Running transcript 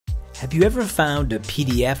Have you ever found a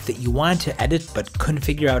PDF that you wanted to edit but couldn't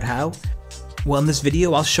figure out how? Well, in this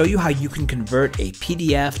video, I'll show you how you can convert a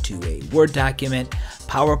PDF to a Word document,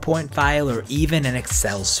 PowerPoint file, or even an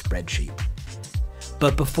Excel spreadsheet.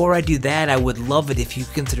 But before I do that, I would love it if you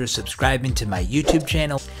consider subscribing to my YouTube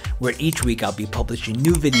channel, where each week I'll be publishing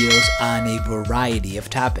new videos on a variety of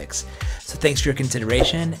topics. So thanks for your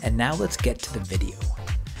consideration, and now let's get to the video.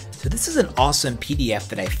 So this is an awesome PDF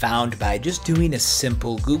that I found by just doing a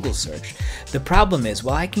simple Google search. The problem is,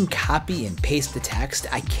 while I can copy and paste the text,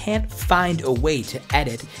 I can't find a way to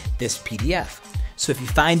edit this PDF. So if you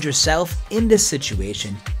find yourself in this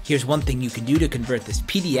situation, here's one thing you can do to convert this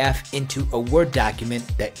PDF into a Word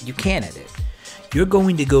document that you can edit. You're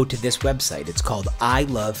going to go to this website. It's called I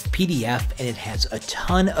Love PDF, and it has a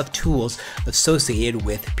ton of tools associated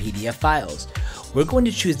with PDF files. We're going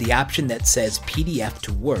to choose the option that says PDF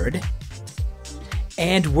to Word,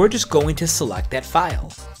 and we're just going to select that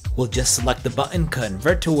file. We'll just select the button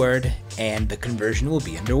Convert to Word, and the conversion will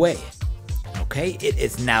be underway. Okay, it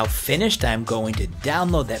is now finished. I'm going to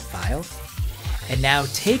download that file. And now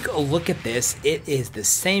take a look at this. It is the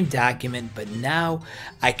same document, but now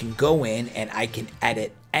I can go in and I can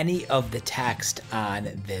edit any of the text on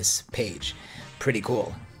this page. Pretty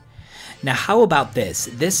cool. Now, how about this?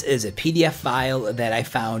 This is a PDF file that I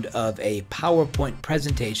found of a PowerPoint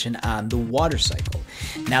presentation on the water cycle.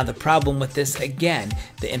 Now, the problem with this, again,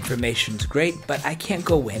 the information's great, but I can't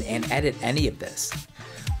go in and edit any of this.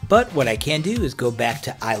 But what I can do is go back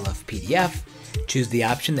to I Love PDF, choose the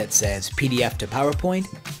option that says PDF to PowerPoint.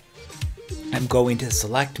 I'm going to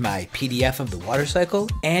select my PDF of the water cycle,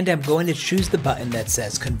 and I'm going to choose the button that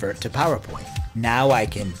says Convert to PowerPoint. Now I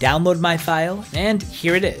can download my file, and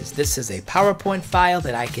here it is. This is a PowerPoint file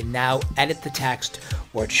that I can now edit the text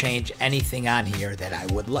or change anything on here that I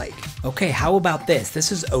would like. Okay, how about this?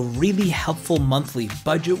 This is a really helpful monthly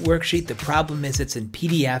budget worksheet. The problem is it's in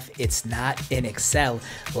PDF, it's not in Excel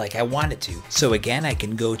like I want it to. So again, I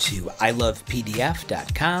can go to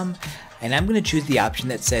ilovepdf.com, and I'm gonna choose the option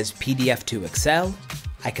that says PDF to Excel.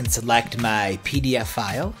 I can select my PDF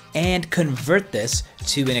file and convert this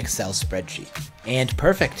to an Excel spreadsheet. And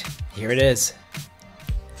perfect, here it is.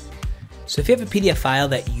 So if you have a PDF file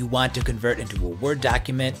that you want to convert into a Word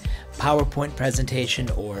document, PowerPoint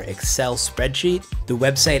presentation, or Excel spreadsheet, the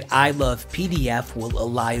website I Love PDF will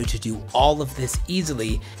allow you to do all of this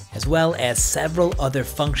easily, as well as several other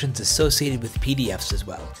functions associated with PDFs as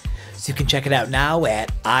well. So you can check it out now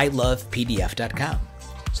at ilovepdf.com.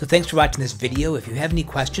 So thanks for watching this video. If you have any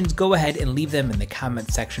questions, go ahead and leave them in the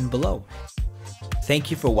comment section below. Thank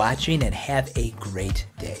you for watching, and have a great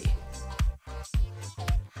day.